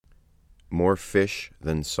More fish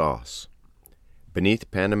than sauce. Beneath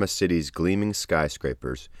Panama City's gleaming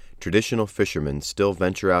skyscrapers, traditional fishermen still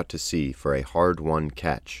venture out to sea for a hard-won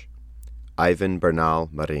catch. Iván, Bernal,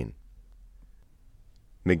 Marín.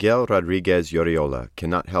 Miguel Rodriguez Yoriola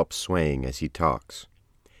cannot help swaying as he talks.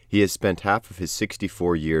 He has spent half of his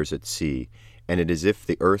 64 years at sea, and it is as if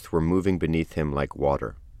the earth were moving beneath him like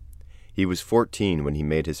water. He was 14 when he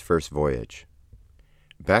made his first voyage.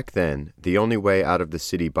 Back then, the only way out of the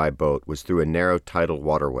city by boat was through a narrow tidal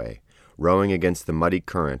waterway, rowing against the muddy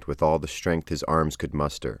current with all the strength his arms could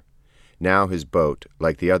muster. Now his boat,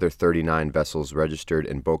 like the other 39 vessels registered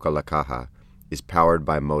in Boca La Caja, is powered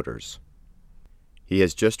by motors. He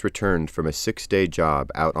has just returned from a 6-day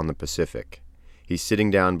job out on the Pacific. He's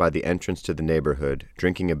sitting down by the entrance to the neighborhood,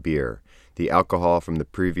 drinking a beer, the alcohol from the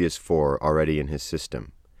previous 4 already in his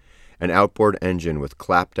system. An outboard engine with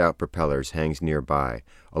clapped-out propellers hangs nearby,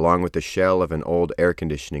 along with the shell of an old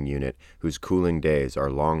air-conditioning unit whose cooling days are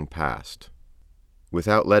long past.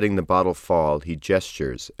 Without letting the bottle fall, he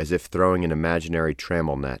gestures as if throwing an imaginary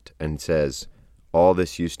trammel net and says, "All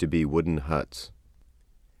this used to be wooden huts."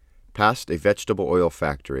 Past a vegetable oil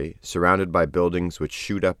factory, surrounded by buildings which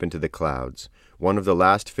shoot up into the clouds, one of the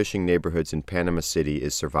last fishing neighborhoods in Panama City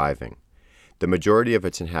is surviving. The majority of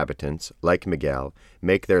its inhabitants, like Miguel,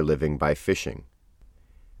 make their living by fishing.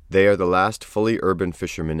 They are the last fully urban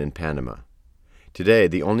fishermen in Panama. Today,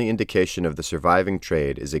 the only indication of the surviving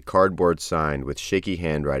trade is a cardboard sign with shaky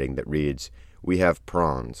handwriting that reads, "We have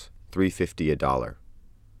prawns, $3.50 a dollar."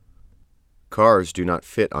 Cars do not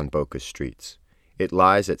fit on Boca's streets. It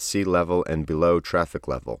lies at sea level and below traffic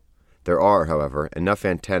level. There are, however, enough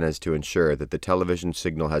antennas to ensure that the television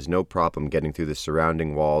signal has no problem getting through the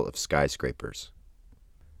surrounding wall of skyscrapers.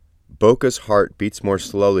 Boca's heart beats more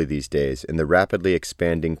slowly these days in the rapidly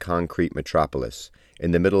expanding concrete metropolis, in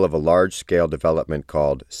the middle of a large-scale development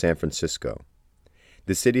called San Francisco.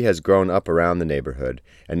 The city has grown up around the neighborhood,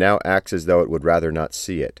 and now acts as though it would rather not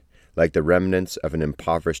see it, like the remnants of an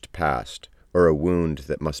impoverished past, or a wound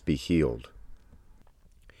that must be healed.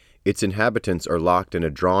 Its inhabitants are locked in a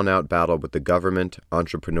drawn-out battle with the government,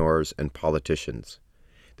 entrepreneurs, and politicians.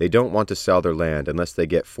 They don't want to sell their land unless they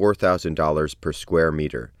get $4,000 per square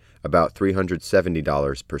meter, about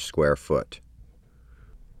 $370 per square foot.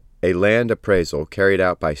 A land appraisal carried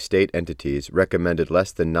out by state entities recommended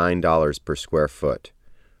less than $9 per square foot.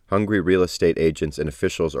 Hungry real estate agents and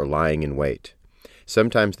officials are lying in wait.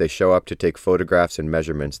 Sometimes they show up to take photographs and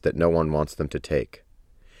measurements that no one wants them to take.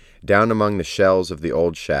 Down among the shells of the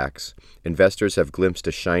old shacks, investors have glimpsed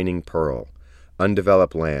a shining pearl,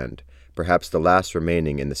 undeveloped land, perhaps the last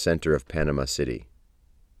remaining in the center of Panama City.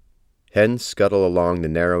 Hens scuttle along the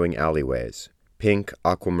narrowing alleyways. Pink,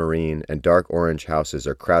 aquamarine, and dark orange houses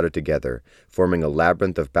are crowded together, forming a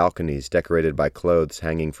labyrinth of balconies decorated by clothes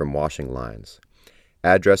hanging from washing lines.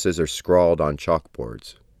 Addresses are scrawled on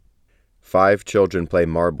chalkboards. 5 children play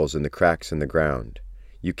marbles in the cracks in the ground.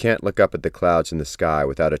 You can't look up at the clouds in the sky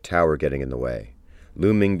without a tower getting in the way,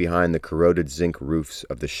 looming behind the corroded zinc roofs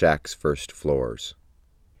of the shack's first floors.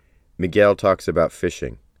 Miguel talks about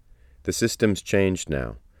fishing. The system's changed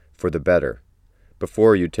now, for the better.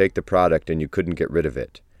 Before, you'd take the product and you couldn't get rid of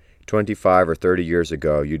it. 25 or 30 years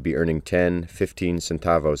ago, you'd be earning 10, 15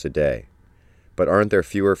 centavos a day. But aren't there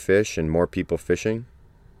fewer fish and more people fishing?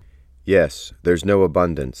 Yes, there's no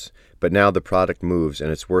abundance, but now the product moves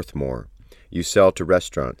and it's worth more. You sell to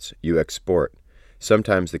restaurants, you export.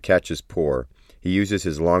 Sometimes the catch is poor. He uses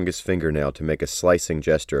his longest fingernail to make a slicing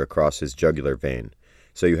gesture across his jugular vein,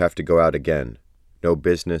 so you have to go out again. No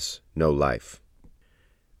business, no life.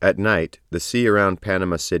 At night, the sea around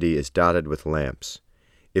Panama City is dotted with lamps.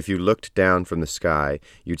 If you looked down from the sky,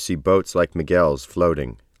 you'd see boats like Miguel's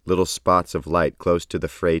floating, little spots of light close to the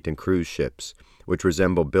freight and cruise ships, which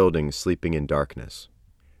resemble buildings sleeping in darkness.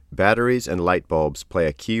 Batteries and light bulbs play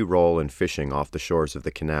a key role in fishing off the shores of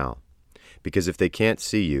the canal, because if they can't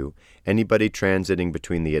see you, anybody transiting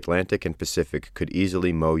between the Atlantic and Pacific could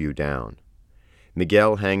easily mow you down.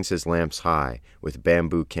 Miguel hangs his lamps high, with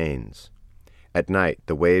bamboo canes. At night,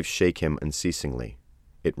 the waves shake him unceasingly.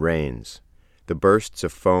 It rains. The bursts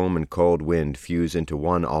of foam and cold wind fuse into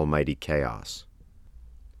one almighty chaos.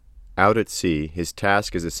 Out at sea, his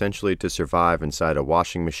task is essentially to survive inside a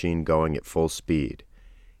washing machine going at full speed.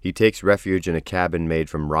 He takes refuge in a cabin made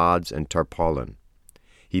from rods and tarpaulin.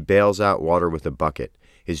 He bails out water with a bucket,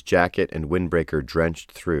 his jacket and windbreaker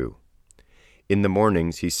drenched through. In the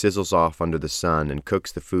mornings, he sizzles off under the sun and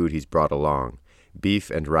cooks the food he's brought along, beef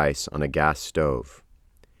and rice on a gas stove.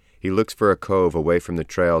 He looks for a cove away from the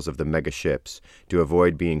trails of the mega ships to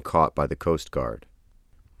avoid being caught by the Coast Guard.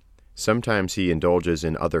 Sometimes he indulges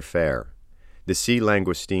in other fare. The sea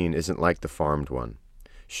langoustine isn't like the farmed one.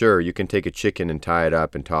 Sure, you can take a chicken and tie it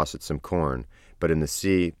up and toss it some corn, but in the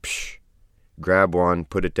sea, psh! Grab one,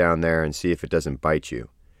 put it down there, and see if it doesn't bite you.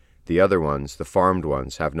 The other ones, the farmed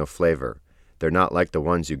ones, have no flavor. They're not like the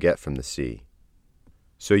ones you get from the sea.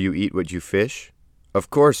 So you eat what you fish?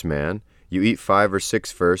 Of course, man. You eat 5 or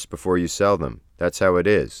 6 first before you sell them. That's how it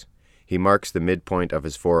is. He marks the midpoint of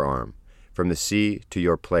his forearm. From the sea to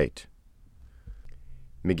your plate.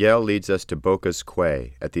 Miguel leads us to Boca's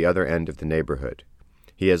quay at the other end of the neighborhood.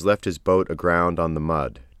 He has left his boat aground on the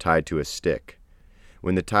mud, tied to a stick.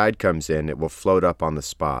 When the tide comes in, it will float up on the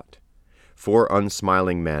spot. 4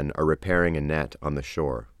 unsmiling men are repairing a net on the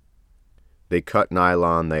shore. They cut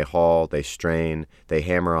nylon, they haul, they strain, they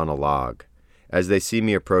hammer on a log. As they see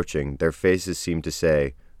me approaching, their faces seem to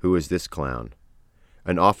say, "Who is this clown?"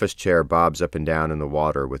 An office chair bobs up and down in the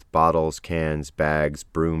water with bottles, cans, bags,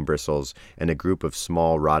 broom bristles, and a group of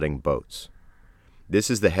small rotting boats. This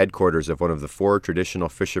is the headquarters of one of the 4 traditional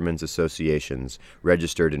fishermen's associations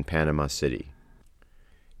registered in Panama City.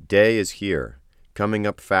 Day is here, coming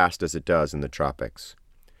up fast as it does in the tropics.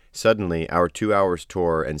 Suddenly, our 2 hours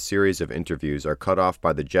tour and series of interviews are cut off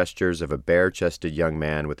by the gestures of a bare-chested young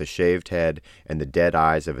man with a shaved head and the dead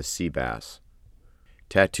eyes of a sea bass.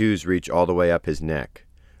 Tattoos reach all the way up his neck.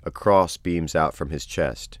 A cross beams out from his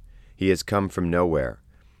chest. He has come from nowhere.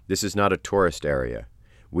 This is not a tourist area.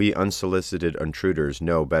 We unsolicited intruders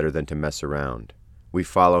know better than to mess around. We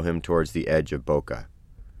follow him towards the edge of Boca.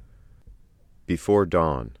 Before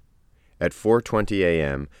dawn. At 4:20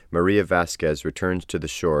 a.m., Maria Vasquez returns to the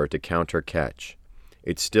shore to count her catch.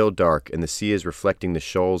 It's still dark, and the sea is reflecting the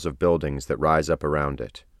shoals of buildings that rise up around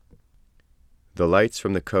it. The lights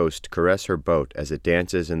from the coast caress her boat as it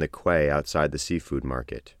dances in the quay outside the seafood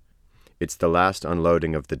market. It's the last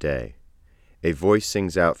unloading of the day. A voice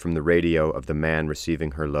sings out from the radio of the man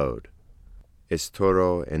receiving her load. Es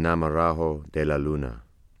toro enamorado de la luna.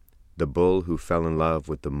 The bull who fell in love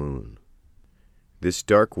with the moon. This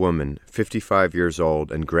dark woman, 55 years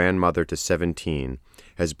old and grandmother to 17,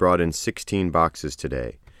 has brought in 16 boxes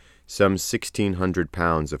today, some 1,600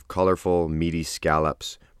 pounds of colorful, meaty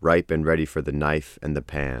scallops, ripe and ready for the knife and the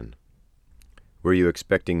pan. Were you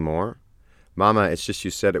expecting more? Mama, it's just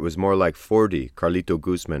you said it was more like 40, Carlito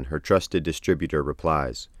Guzman, her trusted distributor,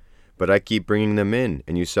 replies. But I keep bringing them in,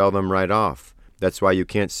 and you sell them right off. That's why you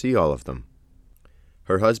can't see all of them.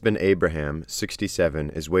 Her husband Abraham,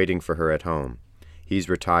 67, is waiting for her at home. He's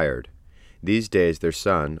retired. These days their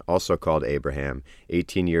son, also called Abraham,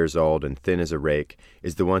 18 years old and thin as a rake,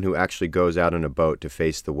 is the one who actually goes out on a boat to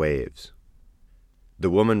face the waves. The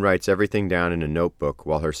woman writes everything down in a notebook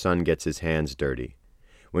while her son gets his hands dirty.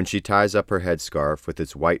 When she ties up her headscarf with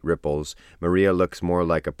its white ripples, Maria looks more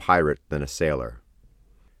like a pirate than a sailor.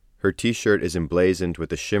 Her t-shirt is emblazoned with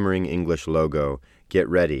the shimmering English logo, "Get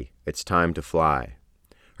ready, it's time to fly."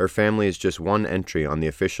 Her family is just one entry on the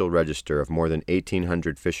official register of more than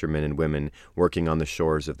 1,800 fishermen and women working on the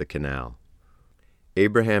shores of the canal.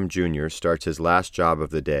 Abraham Jr. starts his last job of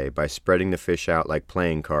the day by spreading the fish out like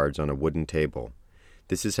playing cards on a wooden table.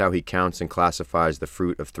 This is how he counts and classifies the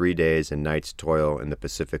fruit of 3 days and nights' toil in the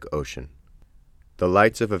Pacific Ocean. The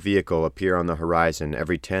lights of a vehicle appear on the horizon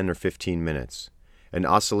every 10 or 15 minutes. An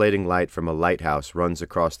oscillating light from a lighthouse runs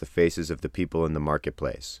across the faces of the people in the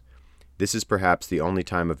marketplace. This is perhaps the only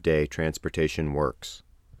time of day transportation works.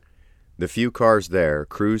 The few cars there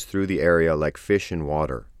cruise through the area like fish in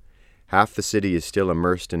water. Half the city is still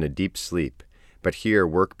immersed in a deep sleep, but here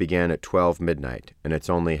work began at 12 midnight, and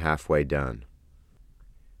it's only halfway done.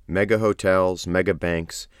 Mega hotels, mega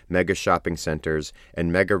banks, mega shopping centers,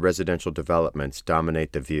 and mega residential developments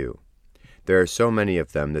dominate the view. There are so many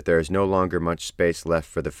of them that there is no longer much space left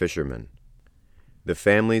for the fishermen. The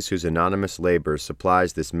families whose anonymous labor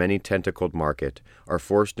supplies this many-tentacled market are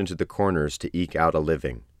forced into the corners to eke out a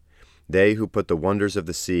living. They who put the wonders of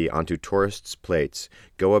the sea onto tourists' plates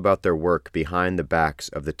go about their work behind the backs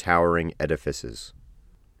of the towering edifices.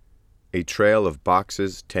 A trail of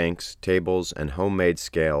boxes, tanks, tables, and homemade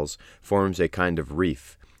scales forms a kind of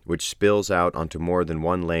reef, which spills out onto more than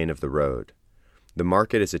one lane of the road. The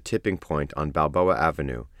market is a tipping point on Balboa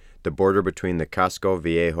Avenue, the border between the Casco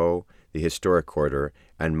Viejo, the historic quarter,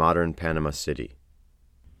 and modern Panama City.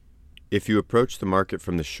 If you approach the market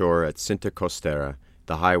from the shore at Cinta Costera,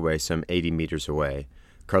 the highway some 80 meters away,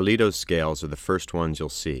 Carlito's scales are the first ones you'll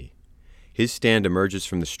see. His stand emerges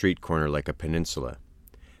from the street corner like a peninsula.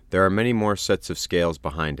 There are many more sets of scales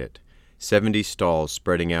behind it, 70 stalls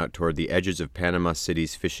spreading out toward the edges of Panama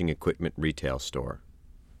City's fishing equipment retail store.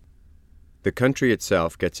 The country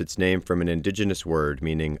itself gets its name from an indigenous word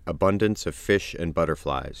meaning abundance of fish and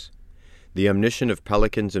butterflies. The omniscience of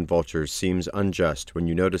pelicans and vultures seems unjust when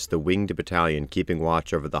you notice the winged battalion keeping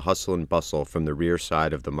watch over the hustle and bustle from the rear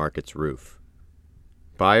side of the market's roof.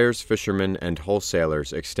 Buyers, fishermen, and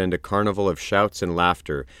wholesalers extend a carnival of shouts and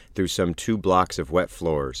laughter through some 2 blocks of wet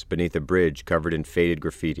floors beneath a bridge covered in faded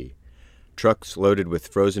graffiti. Trucks loaded with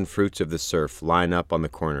frozen fruits of the surf line up on the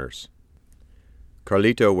corners.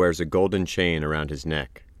 Carlito wears a golden chain around his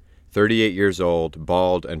neck. 38 years old,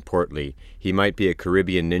 bald and portly, he might be a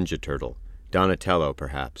Caribbean ninja turtle, Donatello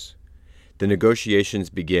perhaps. The negotiations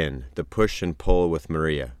begin, the push and pull with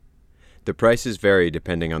Maria. The prices vary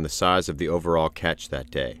depending on the size of the overall catch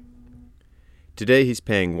that day. Today he's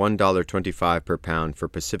paying $1.25 per pound for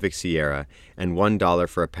Pacific Sierra and $1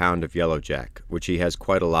 for a pound of yellowjack, which he has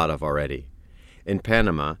quite a lot of already. In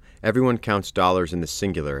Panama, everyone counts dollars in the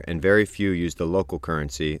singular, and very few use the local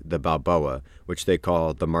currency, the Balboa, which they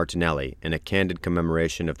call the Martinelli, in a candid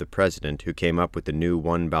commemoration of the president who came up with the new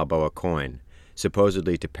 1 Balboa coin,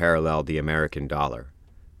 supposedly to parallel the American dollar.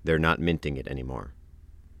 They're not minting it anymore.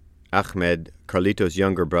 Ahmed, Carlito's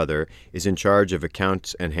younger brother, is in charge of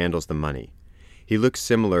accounts and handles the money. He looks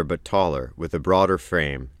similar but taller, with a broader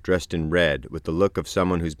frame, dressed in red, with the look of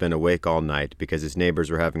someone who's been awake all night because his neighbors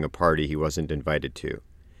were having a party he wasn't invited to.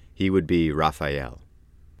 He would be Raphael.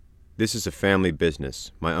 This is a family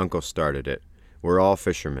business. My uncle started it. We're all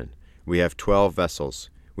fishermen. We have 12 vessels.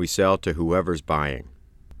 We sell to whoever's buying.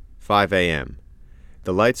 5 a.m.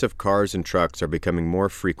 The lights of cars and trucks are becoming more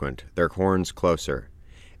frequent, their horns closer.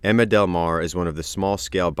 Emma Del Mar is one of the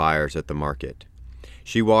small-scale buyers at the market.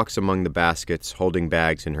 She walks among the baskets, holding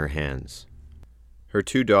bags in her hands. Her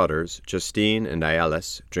 2 daughters, Justine and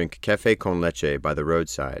Ayales, drink café con leche by the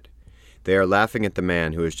roadside. They are laughing at the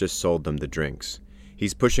man who has just sold them the drinks.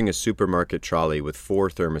 He's pushing a supermarket trolley with 4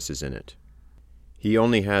 thermoses in it. He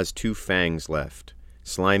only has 2 fangs left,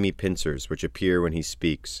 slimy pincers which appear when he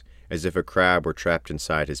speaks, as if a crab were trapped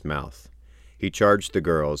inside his mouth. He charged the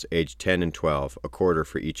girls, aged 10 and 12, a quarter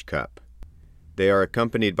for each cup. They are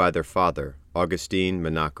accompanied by their father, Augustine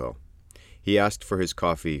Monaco. He asked for his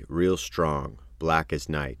coffee real strong, black as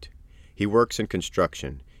night. He works in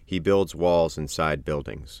construction. He builds walls inside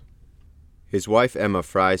buildings. His wife Emma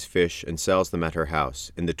fries fish and sells them at her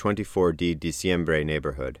house in the 24 de Diciembre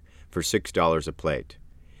neighborhood for $6 a plate.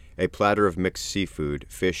 A platter of mixed seafood,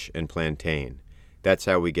 fish, and plantain. That's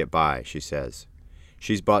how we get by, she says.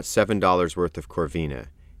 She's bought $7 worth of corvina,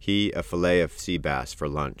 he a fillet of sea bass for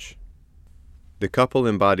lunch. The couple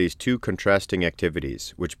embodies 2 contrasting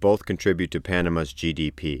activities, which both contribute to Panama's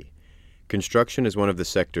GDP. Construction is one of the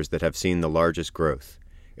sectors that have seen the largest growth.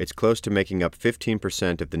 It's close to making up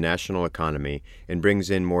 15% of the national economy and brings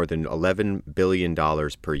in more than $11 billion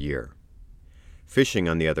per year. Fishing,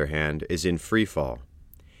 on the other hand, is in free fall.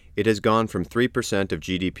 It has gone from 3% of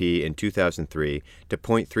GDP in 2003 to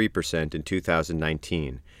 0.3% in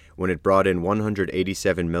 2019, when it brought in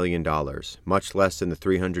 $187 million, much less than the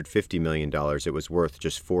 $350 million it was worth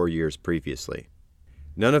just 4 years previously.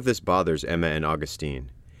 None of this bothers Emma and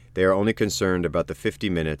Augustine. They are only concerned about the 50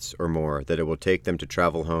 minutes or more that it will take them to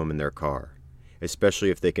travel home in their car, especially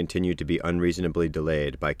if they continue to be unreasonably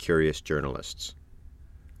delayed by curious journalists.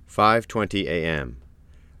 5:20 a.m.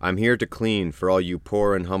 "I'm here to clean for all you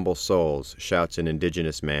poor and humble souls," shouts an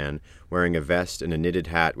indigenous man, wearing a vest and a knitted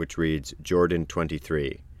hat which reads Jordan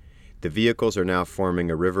 23. The vehicles are now forming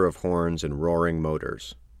a river of horns and roaring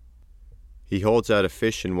motors. He holds out a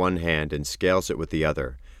fish in one hand and scales it with the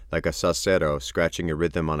other, like a salsero scratching a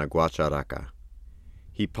rhythm on a guacharaca.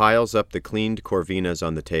 He piles up the cleaned corvinas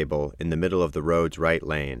on the table in the middle of the road's right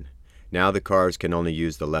lane. Now the cars can only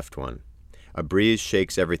use the left one. A breeze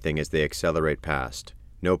shakes everything as they accelerate past.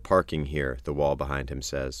 No parking here, the wall behind him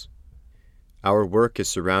says. Our work is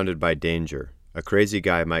surrounded by danger. A crazy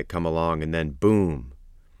guy might come along and then boom!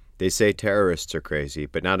 They say terrorists are crazy,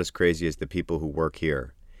 but not as crazy as the people who work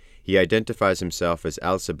here. He identifies himself as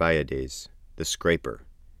Alcibiades, the scraper.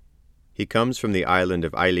 He comes from the island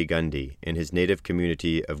of Ailigandi in his native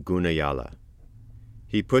community of Gunayala.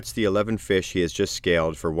 He puts the 11 fish he has just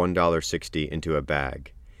scaled for $1.60 into a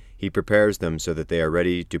bag. He prepares them so that they are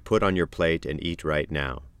ready to put on your plate and eat right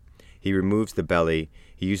now. He removes the belly.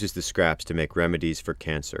 He uses the scraps to make remedies for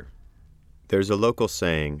cancer. There's a local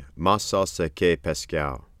saying, más salsa que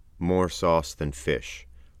pescado, more sauce than fish,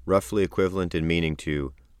 roughly equivalent in meaning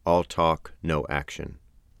to all talk, no action.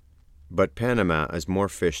 But Panama is more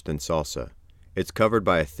fish than salsa. It's covered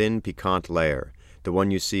by a thin, piquant layer, the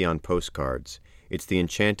one you see on postcards. It's the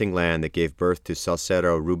enchanting land that gave birth to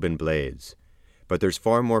salsero Ruben Blades. But there's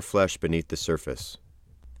far more flesh beneath the surface.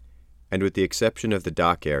 And with the exception of the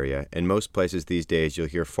dock area, in most places these days you'll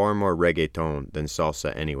hear far more reggaeton than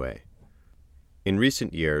salsa anyway. In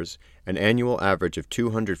recent years, An annual average of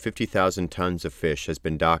 250,000 tons of fish has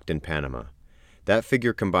been docked in Panama. That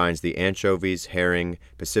figure combines the anchovies, herring,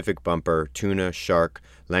 Pacific bumper, tuna, shark,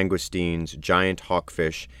 langoustines, giant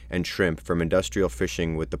hawkfish, and shrimp from industrial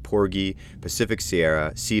fishing with the porgy, Pacific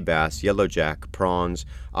Sierra, sea bass, yellowjack, prawns,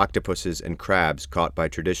 octopuses, and crabs caught by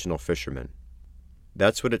traditional fishermen.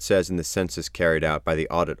 That's what it says in the census carried out by the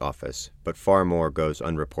audit office, but far more goes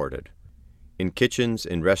unreported. In kitchens,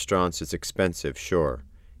 in restaurants, it's expensive, sure.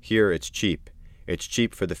 Here it's cheap. It's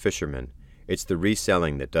cheap for the fishermen. It's the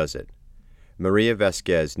reselling that does it. Maria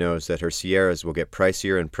Vasquez knows that her Sierras will get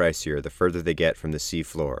pricier and pricier the further they get from the sea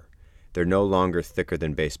floor. They're no longer thicker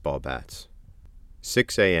than baseball bats.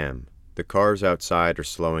 6 a.m. The cars outside are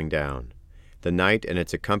slowing down. The night and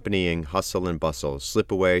its accompanying hustle and bustle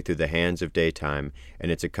slip away through the hands of daytime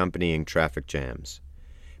and its accompanying traffic jams.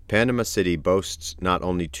 Panama City boasts not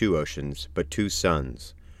only two oceans, but two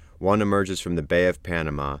suns. One emerges from the Bay of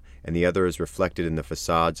Panama, and the other is reflected in the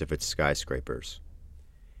facades of its skyscrapers.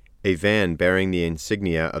 A van bearing the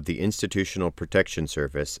insignia of the Institutional Protection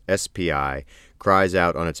Service, SPI, cries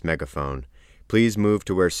out on its megaphone, "Please move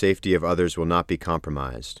to where safety of others will not be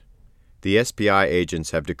compromised." The SPI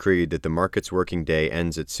agents have decreed that the market's working day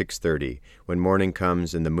ends at 6:30, when morning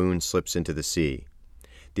comes and the moon slips into the sea.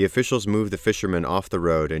 The officials move the fishermen off the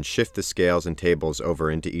road and shift the scales and tables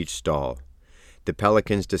over into each stall. The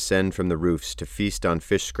pelicans descend from the roofs to feast on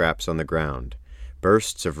fish scraps on the ground.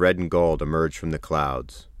 Bursts of red and gold emerge from the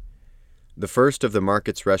clouds. The first of the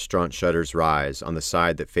market's restaurant shutters rise on the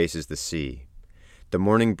side that faces the sea. The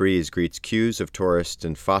morning breeze greets queues of tourists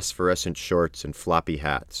in phosphorescent shorts and floppy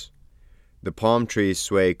hats. The palm trees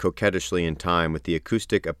sway coquettishly in time with the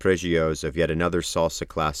acoustic arpeggios of yet another salsa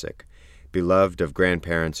classic, beloved of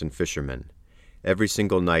grandparents and fishermen. Every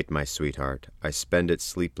single night, my sweetheart, I spend it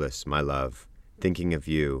sleepless, my love, thinking of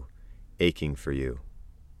you, aching for you.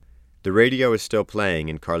 The radio is still playing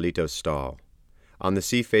in Carlito's stall. On the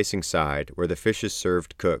sea-facing side, where the fish is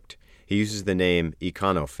served cooked, he uses the name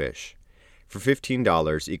Econo-fish. For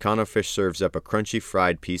 $15, Econo-fish serves up a crunchy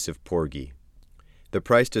fried piece of porgy. The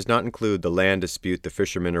price does not include the land dispute the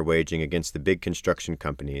fishermen are waging against the big construction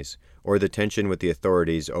companies, or the tension with the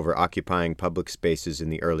authorities over occupying public spaces in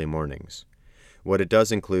the early mornings. What it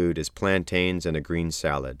does include is plantains and a green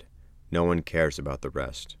salad. No one cares about the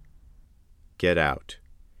rest. Get out.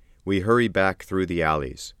 We hurry back through the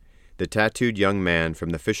alleys. The tattooed young man from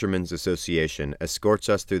the Fishermen's Association escorts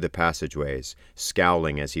us through the passageways,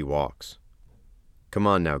 scowling as he walks. "Come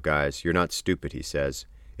on now, guys, you're not stupid," he says.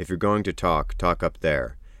 "If you're going to talk up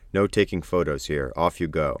there. No taking photos here. Off you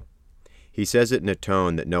go." He says it in a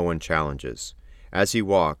tone that no one challenges. As he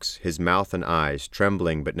walks, his mouth and eyes,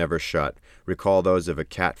 trembling but never shut, recall those of a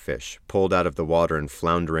catfish pulled out of the water and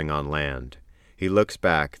floundering on land. He looks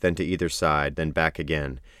back, then to either side, then back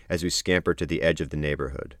again, as we scamper to the edge of the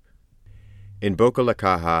neighborhood. In Boca La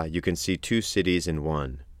Caja, you can see two cities in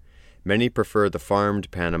one. Many prefer the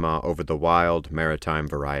farmed Panama over the wild, maritime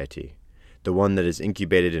variety, the one that is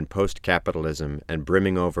incubated in post-capitalism and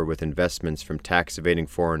brimming over with investments from tax-evading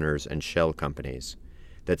foreigners and shell companies,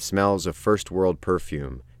 that smells of first-world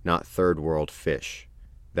perfume, not third-world fish.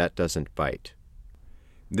 That doesn't bite.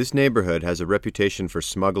 This neighborhood has a reputation for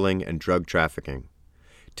smuggling and drug trafficking.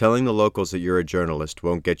 Telling the locals that you're a journalist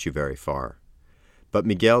won't get you very far. But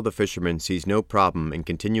Miguel the fisherman sees no problem in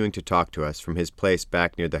continuing to talk to us from his place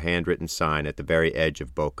back near the handwritten sign at the very edge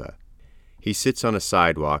of Boca. He sits on a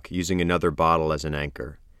sidewalk, using another bottle as an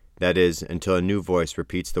anchor. That is, until a new voice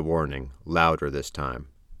repeats the warning, louder this time.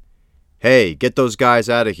 "Hey, get those guys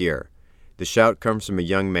out of here!" The shout comes from a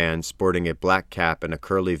young man sporting a black cap and a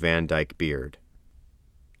curly Van Dyke beard.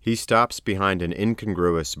 He stops behind an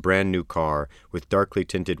incongruous, brand-new car with darkly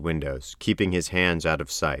tinted windows, keeping his hands out of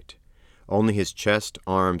sight. Only his chest,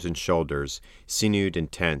 arms, and shoulders, sinewed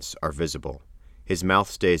and tense, are visible. His mouth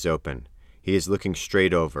stays open. He is looking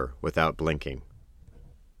straight over, without blinking.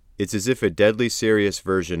 It's as if a deadly serious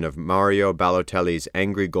version of Mario Balotelli's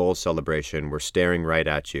angry goal celebration were staring right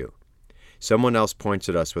at you. Someone else points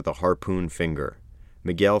at us with a harpoon finger.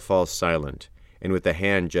 Miguel falls silent, and with a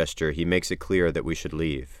hand gesture he makes it clear that we should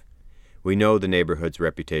leave. We know the neighborhood's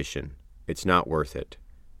reputation. It's not worth it.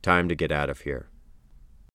 Time to get out of here.